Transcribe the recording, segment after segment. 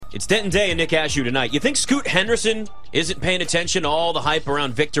It's Denton Day and Nick Ashew tonight. You think Scoot Henderson isn't paying attention to all the hype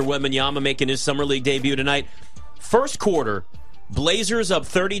around Victor Wembanyama making his Summer League debut tonight? First quarter, Blazers up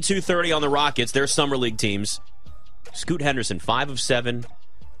 32-30 on the Rockets, their Summer League teams. Scoot Henderson, 5 of 7,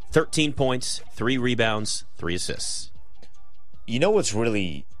 13 points, 3 rebounds, 3 assists. You know what's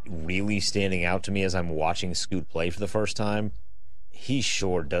really standing out to me as I'm watching Scoot play for the first time? He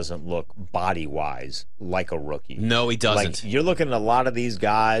sure doesn't look body-wise like a rookie. No, he doesn't. Like, you're looking at a lot of these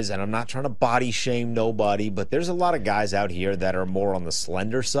guys, and I'm not trying to body shame nobody, but there's a lot of guys out here that are more on the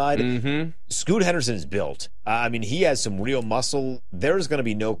slender side. Mm-hmm. Scoot Henderson is built. I mean, he has some real muscle. There's going to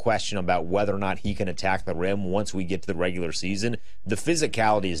be no question about whether or not he can attack the rim once we get to the regular season. The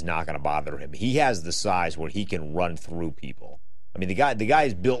physicality is not going to bother him. He has the size where he can run through people. I mean, the guy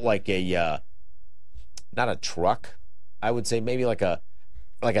is built like a not a truck. I would say maybe like a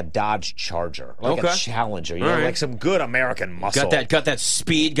Dodge Charger, like a Challenger, you know, like some good American muscle. Got that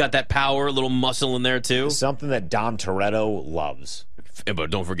speed, got that power, a little muscle in there too. Something that Dom Toretto loves.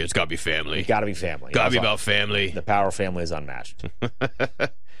 But don't forget, it's got to be family. Got to be family. Got to be about family. The power family is unmatched.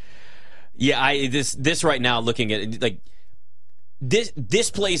 Yeah, this right now, looking at it, like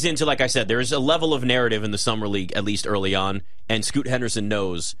this plays into, like I said, there's a level of narrative in the Summer League, at least early on, and Scoot Henderson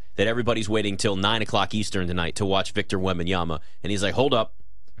knows that everybody's waiting till 9 o'clock Eastern tonight to watch Victor Wembanyama, and he's like, hold up,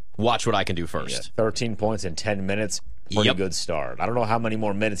 watch what I can do first. Yeah, 13 points in 10 minutes, pretty good start. I don't know how many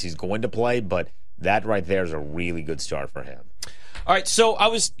more minutes he's going to play, but that right there is a really good start for him. All right, so I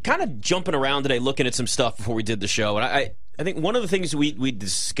was kind of jumping around today looking at some stuff before we did the show, and I think one of the things we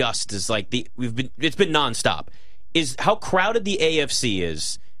discussed is like it's been nonstop, is how crowded the AFC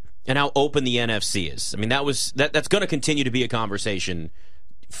is and how open the NFC is. I mean, that's going to continue to be a conversation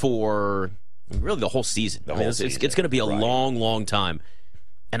for really the whole season. It's going to be a long, long time.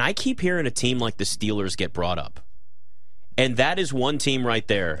 And I keep hearing a team like the Steelers get brought up. And that is one team right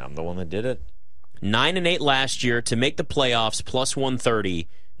there. I'm the one that did it. 9-8 last year to make the playoffs, plus 130,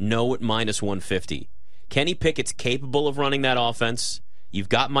 no at minus 150. Kenny Pickett's capable of running that offense. You've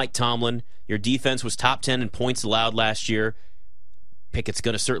got Mike Tomlin. Your defense was top 10 in points allowed last year. Pickett's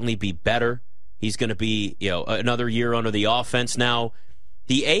going to certainly be better. He's going to be, another year under the offense now.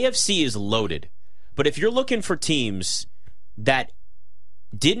 The AFC is loaded. But if you're looking for teams that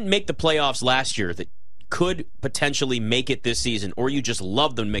didn't make the playoffs last year that could potentially make it this season, or you just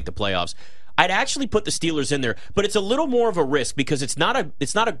love them to make the playoffs, I'd actually put the Steelers in there. But it's a little more of a risk because it's not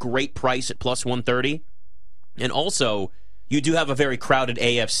a great price at plus 130. And also, you do have a very crowded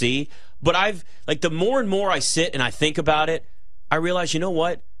AFC. But the more and more I sit and I think about it, I realize, you know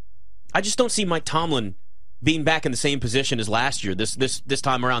what? I just don't see Mike Tomlin being back in the same position as last year, this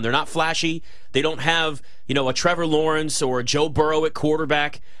time around. They're not flashy. They don't have, a Trevor Lawrence or a Joe Burrow at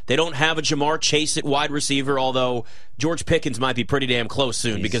quarterback. They don't have a Jamar Chase at wide receiver, although George Pickens might be pretty damn close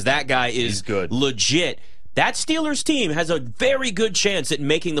soon because that guy is good. Legit. That Steelers team has a very good chance at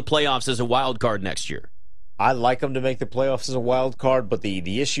making the playoffs as a wild card next year. I like them to make the playoffs as a wild card, but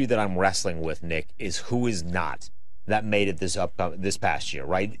the issue that I'm wrestling with, Nick, is who is not that made it this past year,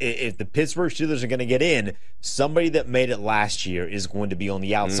 right? If the Pittsburgh Steelers are going to get in, somebody that made it last year is going to be on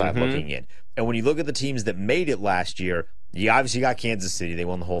the outside looking in. And when you look at the teams that made it last year, you obviously got Kansas City. They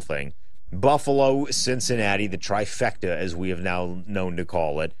won the whole thing. Buffalo, Cincinnati, the trifecta, as we have now known to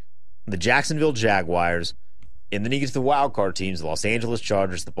call it. The Jacksonville Jaguars. And then you get to the wild card teams, the Los Angeles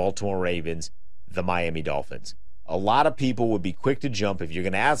Chargers, the Baltimore Ravens, the Miami Dolphins. A lot of people would be quick to jump. If you're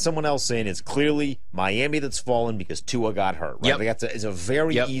going to add someone else in, it's clearly Miami that's fallen because Tua got hurt. Right? Yep. It's a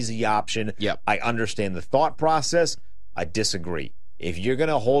very easy option. Yep. I understand the thought process. I disagree. If you're going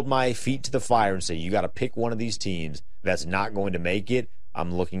to hold my feet to the fire and say you got to pick one of these teams that's not going to make it,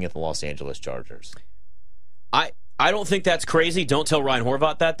 I'm looking at the Los Angeles Chargers. I don't think that's crazy. Don't tell Ryan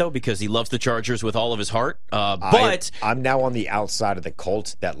Horvath that, though, because he loves the Chargers with all of his heart. But I'm now on the outside of the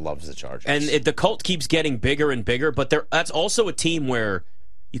cult that loves the Chargers. And the cult keeps getting bigger and bigger, but that's also a team where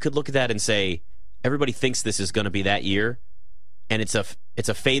you could look at that and say, everybody thinks this is going to be that year, and it's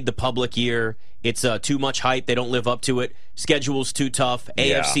a fade the public year. It's too much hype. They don't live up to it. Schedule's too tough.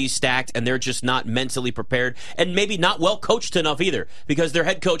 AFC stacked, and they're just not mentally prepared, and maybe not well coached enough either, because their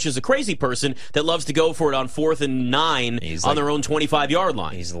head coach is a crazy person that loves to go for it on 4th and 9 on their own 25-yard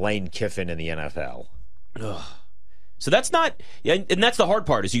line. He's Lane Kiffin in the NFL. Ugh. So that's not, and that's the hard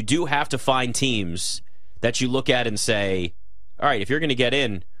part, is you do have to find teams that you look at and say, all right, if you're going to get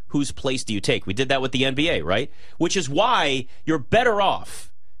in, whose place do you take? We did that with the NBA, right? Which is why you're better off.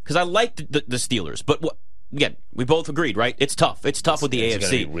 Because I like the Steelers, but again, we both agreed, right? It's tough. It's tough with the AFC. It's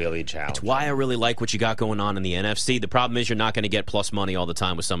going to be really challenging. It's why I really like what you got going on in the NFC. The problem is you're not going to get plus money all the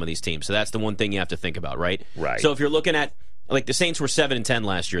time with some of these teams. So that's the one thing you have to think about, right? Right. So if you're looking at Like the Saints were 7-10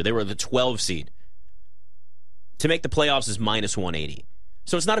 last year. They were the 12 seed. To make the playoffs is minus 180.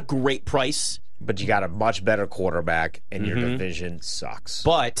 So it's not a great price. But you got a much better quarterback, and your division sucks.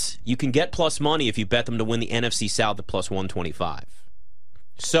 But you can get plus money if you bet them to win the NFC South at plus 125.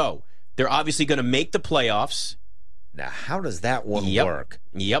 So they're obviously going to make the playoffs. Now, how does that one work?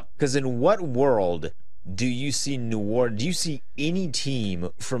 Yep. Because in what world do you see New Orleans? Do you see any team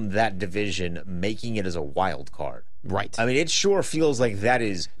from that division making it as a wild card? Right. I mean, it sure feels like that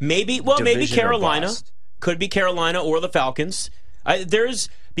is maybe Carolina. Could be Carolina or the Falcons.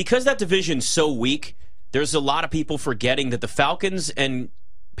 Because that division's so weak, there's a lot of people forgetting that the Falcons and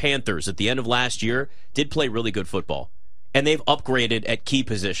Panthers at the end of last year did play really good football. And they've upgraded at key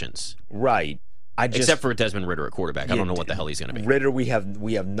positions. Right. Except for Desmond Ritter at quarterback. I don't know what the hell he's going to be. Ritter, we have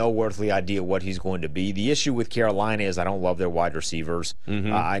no earthly idea what he's going to be. The issue with Carolina is I don't love their wide receivers.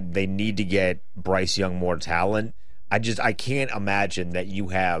 They need to get Bryce Young more talent. I can't imagine that you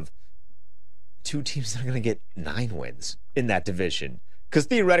have two teams that are going to get 9 wins in that division. Because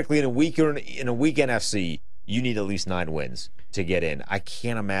theoretically, in a weak NFC, you need at least 9 wins to get in. I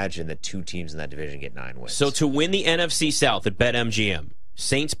can't imagine that 2 teams in that division get 9 wins. So to win the NFC South at BetMGM,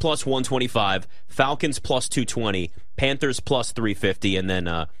 Saints plus 125, Falcons plus 220, Panthers plus 350, and then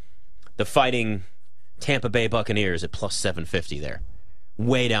the fighting Tampa Bay Buccaneers at plus 750 there.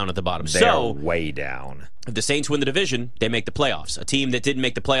 Way down at the bottom. They're way down. If the Saints win the division, they make the playoffs. A team that didn't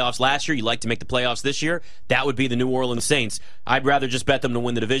make the playoffs last year, you like to make the playoffs this year, that would be the New Orleans Saints. I'd rather just bet them to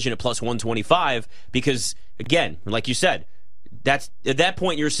win the division at plus 125 because, again, like you said, at that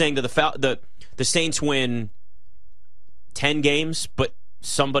point you're saying that the Saints win 10 games, but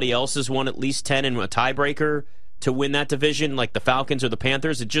somebody else has won at least 10 in a tiebreaker to win that division, like the Falcons or the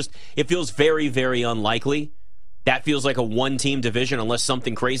Panthers. It feels very, very unlikely. That feels like a one-team division unless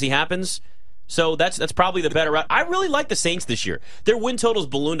something crazy happens. So that's probably the better route. I really like the Saints this year. Their win total's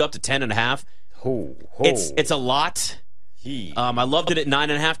ballooned up to 10.5. It's a lot. I loved it at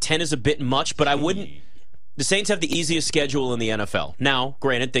 9.5. 10 is a bit much, but I wouldn't. The Saints have the easiest schedule in the NFL. Now,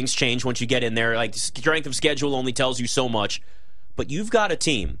 granted, things change once you get in there. Like strength of schedule only tells you so much. But you've got a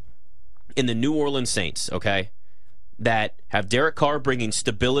team in the New Orleans Saints, okay, that have Derek Carr bringing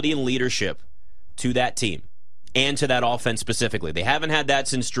stability and leadership to that team. And to that offense specifically. They haven't had that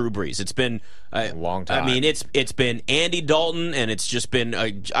since Drew Brees. It's been a long time. I mean, it's been Andy Dalton, and it's just been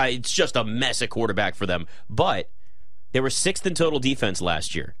it's just a mess at quarterback for them. But they were 6th in total defense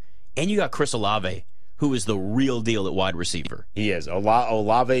last year. And you got Chris Olave, who is the real deal at wide receiver. He is.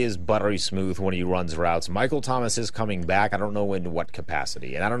 Olave is buttery smooth when he runs routes. Michael Thomas is coming back. I don't know in what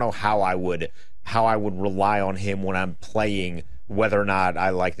capacity. And I don't know how I would rely on him when I'm playing whether or not I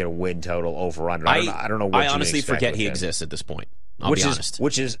like their win total over under. I don't know what I honestly forget he exists at this point. I'll be honest.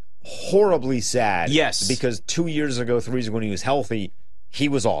 Which is horribly sad. Yes. Because 2 years ago, 3 years ago, when he was healthy, he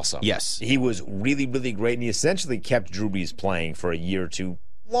was awesome. Yes. He was really, really great, and he essentially kept Drew Brees playing for a year or two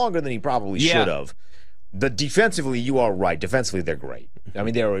longer than he probably should have. But defensively, you are right. Defensively, they're great. I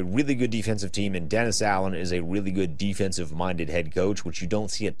mean, they're a really good defensive team, and Dennis Allen is a really good defensive-minded head coach, which you don't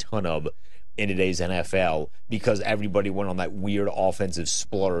see a ton of in today's NFL because everybody went on that weird offensive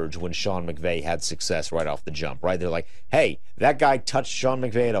splurge when Sean McVay had success right off the jump, right? They're like, hey, that guy touched Sean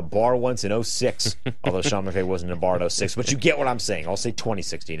McVay at a bar once in 06, although Sean McVay wasn't in a bar in 06, but you get what I'm saying. I'll say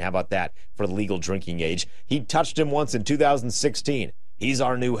 2016. How about that for the legal drinking age? He touched him once in 2016. He's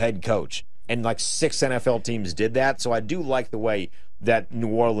our new head coach. And like 6 NFL teams did that, so I do like the way that New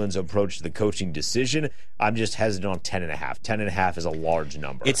Orleans approached the coaching decision. I'm just hesitant on 10.5. 10.5 is a large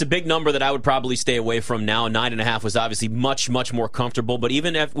number. It's a big number that I would probably stay away from now. 9.5 was obviously much, much more comfortable. But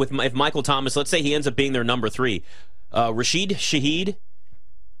even if Michael Thomas, let's say he ends up being their number 3, Rashid Shaheed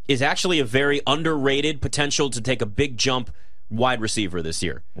is actually a very underrated potential to take a big jump wide receiver this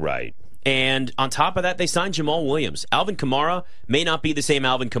year. Right. And on top of that, they signed Jamal Williams. Alvin Kamara may not be the same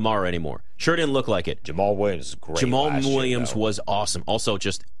Alvin Kamara anymore. Sure didn't look like it. Jamal Williams is great. Jamal Williams was awesome. Also,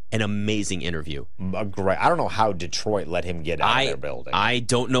 just an amazing interview. Great. I don't know how Detroit let him get out of their building. I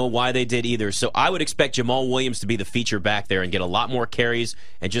don't know why they did either. So I would expect Jamal Williams to be the feature back there and get a lot more carries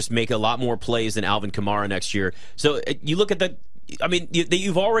and just make a lot more plays than Alvin Kamara next year. So you look at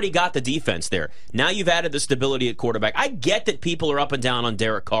you've already got the defense there. Now you've added the stability at quarterback. I get that people are up and down on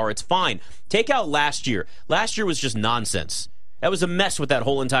Derek Carr. It's fine. Take out last year. Last year was just nonsense. That was a mess with that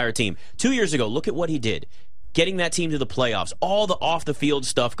whole entire team. 2 years ago, look at what he did. Getting that team to the playoffs. All the off-the-field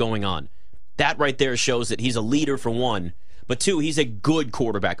stuff going on. That right there shows that he's a leader for one. But two, he's a good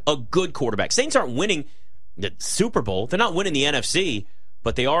quarterback. A good quarterback. Saints aren't winning the Super Bowl. They're not winning the NFC.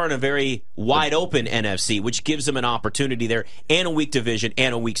 But they are in a very wide-open NFC, which gives them an opportunity there and a weak division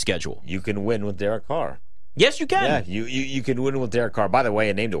and a weak schedule. You can win with Derek Carr. Yes, you can. Yeah, you can win with Derek Carr. By the way,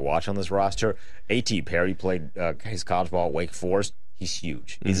 a name to watch on this roster, A.T. Perry played his college ball at Wake Forest. He's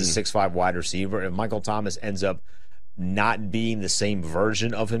huge. He's a 6'5" wide receiver. If Michael Thomas ends up not being the same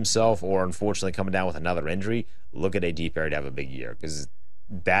version of himself or unfortunately coming down with another injury, look at A.T. Perry to have a big year because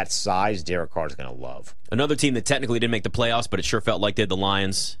that size Derek Carr is going to love. Another team that technically didn't make the playoffs, but it sure felt like they did, the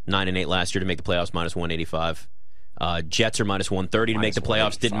Lions, 9-8 last year to make the playoffs, minus 185. Jets are minus 130 to make the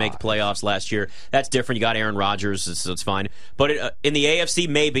playoffs. Didn't make the playoffs last year. That's different. You got Aaron Rodgers, so it's fine. But in the AFC,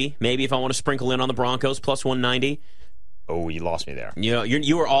 maybe if I want to sprinkle in on the Broncos, plus 190. Oh, you lost me there. You know,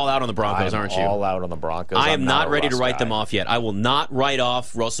 you are all out on the Broncos, aren't you? All out on the Broncos. I am not ready to write them off yet. I will not write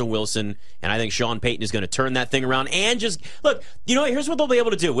off Russell Wilson, and I think Sean Payton is going to turn that thing around and just look. You know, here's what they'll be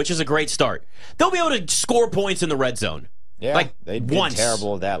able to do, which is a great start. They'll be able to score points in the red zone. Yeah, like they did once.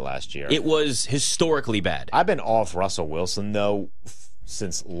 Terrible at that last year. It was historically bad. I've been off Russell Wilson though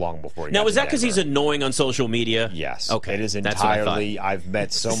since long before. Now, is that because he's annoying on social media? Yes. Okay. It is That's what I entirely. I've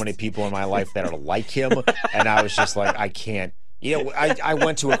met so many people in my life that are like him, and I was just like, I can't. You know, I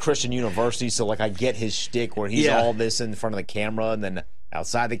went to a Christian university, so like I get his shtick where he's all this in front of the camera and then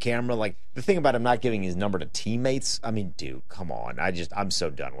outside the camera. Like the thing about him not giving his number to teammates. I mean, dude, come on. I'm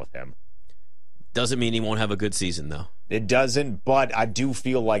so done with him. Doesn't mean he won't have a good season, though. It doesn't, but I do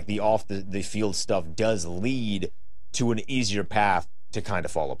feel like the off the field stuff does lead to an easier path to kind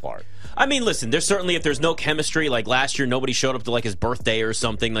of fall apart. I mean, listen, there's certainly, if there's no chemistry, like last year nobody showed up to like his birthday or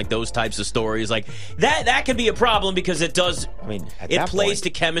something, like those types of stories, like that can be a problem because it does, I mean, it plays to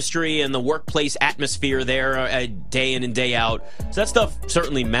chemistry and the workplace atmosphere there day in and day out. So that stuff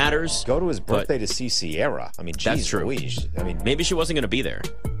certainly matters. Go to his birthday to see Sierra. I mean, geez, that's true. Louise. I mean, maybe she wasn't going to be there.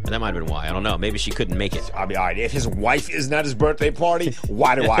 That might have been why. I don't know. Maybe she couldn't make it. I mean, all right, if his wife isn't at his birthday party,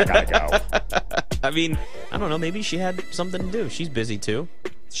 why do I gotta go? I mean, I don't know. Maybe she had something to do. She's busy too.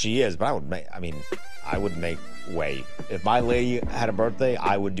 She is, but I would make way. If my lady had a birthday,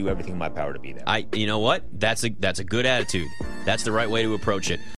 I would do everything in my power to be there. You know what? That's a good attitude. That's the right way to approach it.